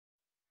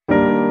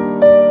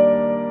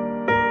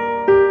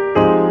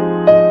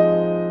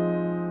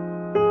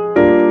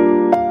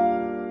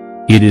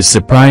It is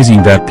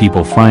surprising that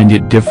people find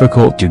it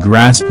difficult to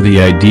grasp the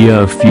idea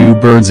of few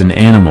birds and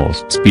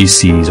animals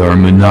species are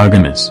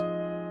monogamous.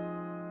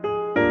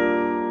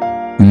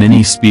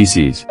 Many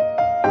species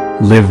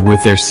live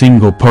with their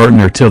single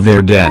partner till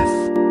their death.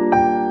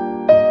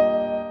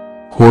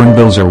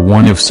 Hornbills are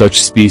one of such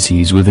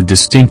species with a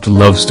distinct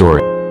love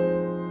story.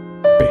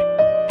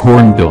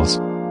 Hornbills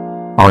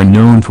are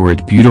known for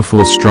its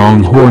beautiful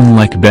strong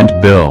horn-like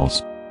bent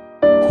bills.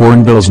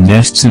 Hornbills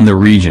nests in the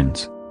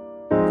regions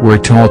where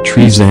tall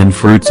trees and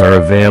fruits are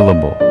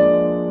available.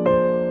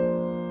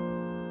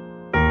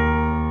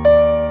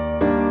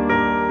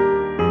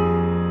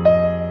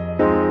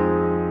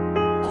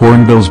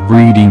 Hornbill's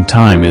breeding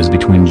time is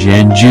between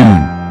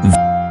Jan-June.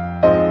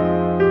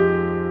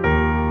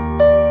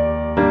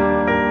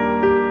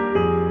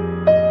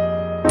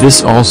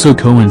 This also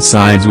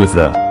coincides with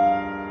the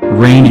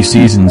rainy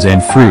seasons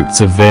and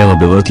fruits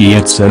availability,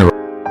 etc.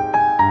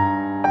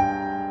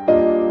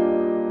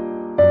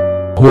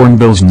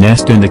 Hornbills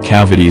nest in the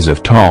cavities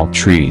of tall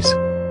trees.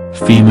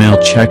 Female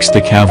checks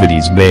the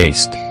cavities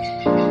based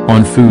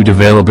on food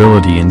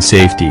availability and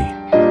safety.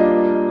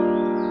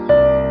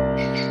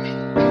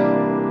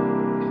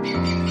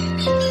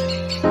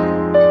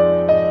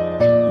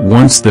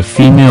 Once the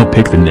female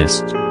pick the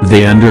nest,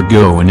 they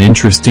undergo an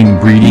interesting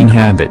breeding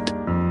habit.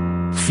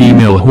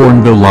 Female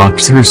hornbill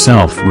locks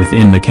herself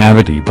within the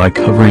cavity by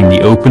covering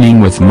the opening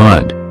with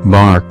mud,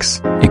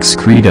 barks,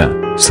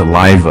 excreta,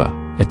 saliva,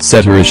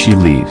 etc. as she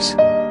leaves.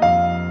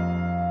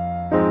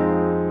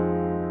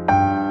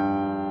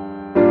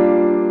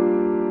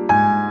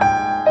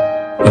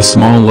 A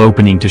small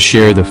opening to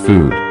share the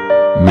food.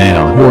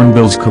 Male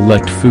hornbills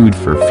collect food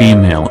for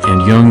female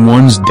and young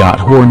ones.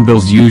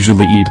 Hornbills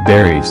usually eat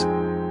berries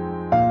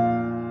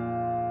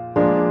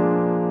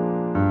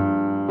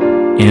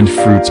and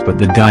fruits, but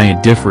the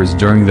diet differs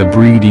during the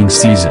breeding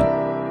season.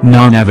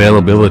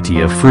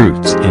 Non-availability of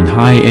fruits and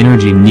high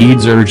energy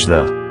needs urge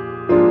the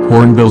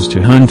hornbills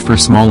to hunt for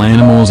small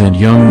animals and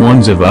young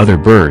ones of other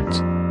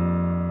birds.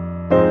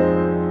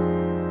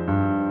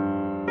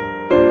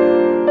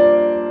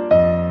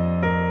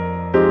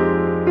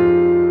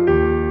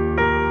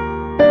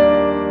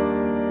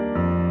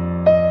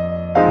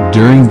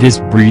 During this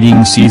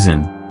breeding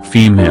season,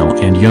 female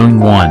and young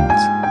ones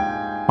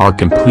are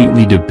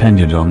completely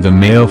dependent on the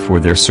male for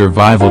their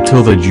survival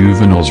till the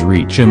juveniles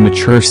reach a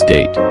mature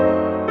state.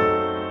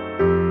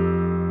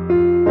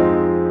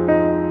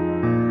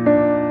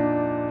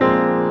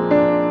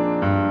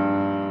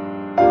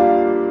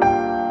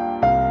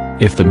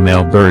 If the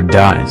male bird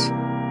dies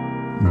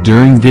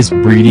during this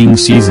breeding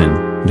season,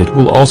 that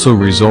will also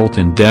result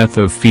in death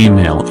of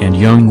female and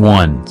young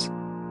ones.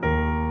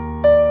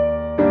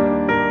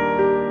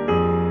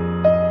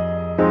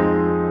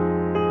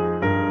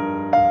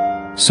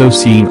 So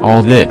seeing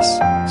all this,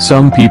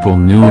 some people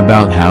knew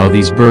about how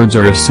these birds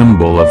are a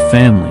symbol of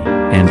family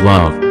and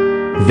love.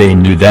 They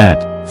knew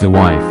that the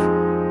wife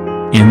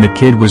and the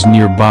kid was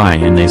nearby,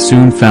 and they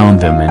soon found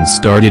them and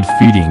started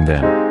feeding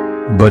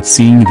them. But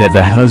seeing that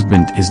the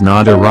husband is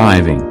not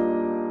arriving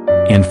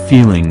and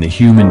feeling the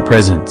human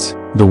presence,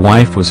 the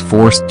wife was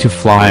forced to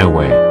fly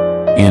away.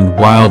 And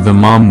while the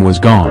mom was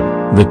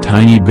gone, the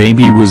tiny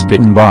baby was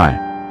bitten by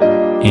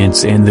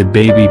ants and the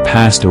baby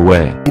passed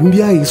away.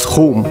 India is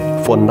home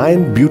for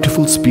 9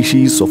 beautiful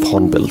species of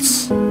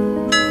hornbills.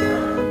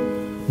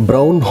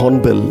 Brown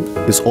hornbill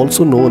is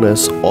also known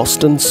as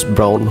Austin's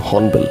brown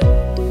hornbill.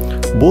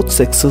 Both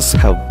sexes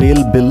have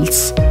pale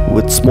bills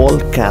with small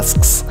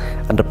casques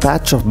and a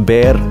patch of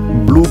bare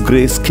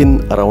blue-grey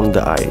skin around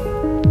the eye.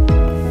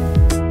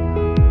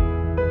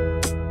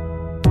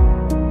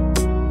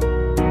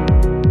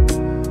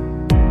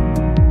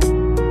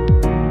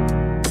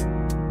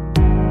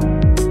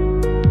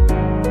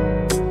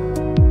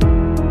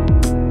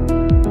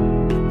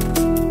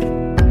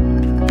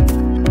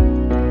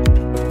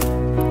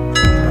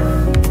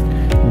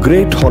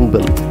 Great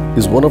hornbill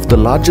is one of the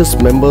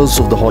largest members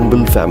of the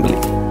hornbill family.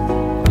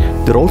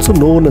 They are also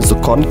known as the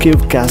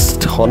concave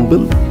cased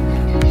hornbill,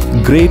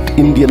 great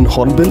Indian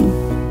hornbill,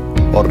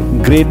 or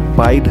great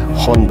pied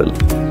hornbill.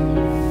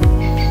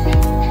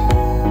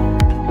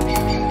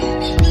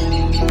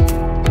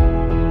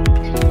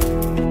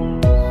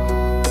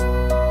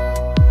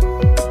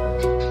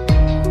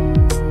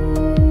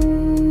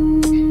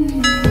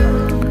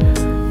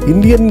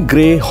 Indian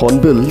grey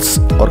hornbills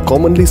are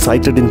commonly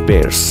sighted in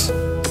pairs.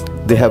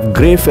 They have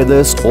grey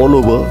feathers all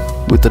over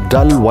with a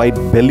dull white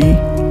belly,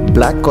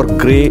 black or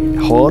grey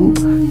horn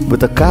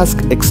with a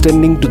casque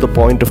extending to the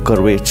point of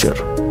curvature.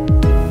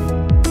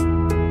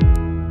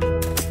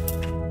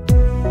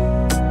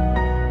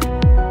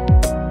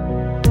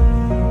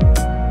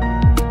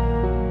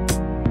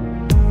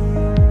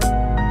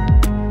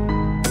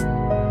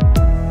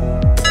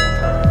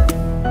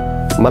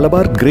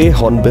 Malabar grey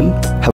hornbill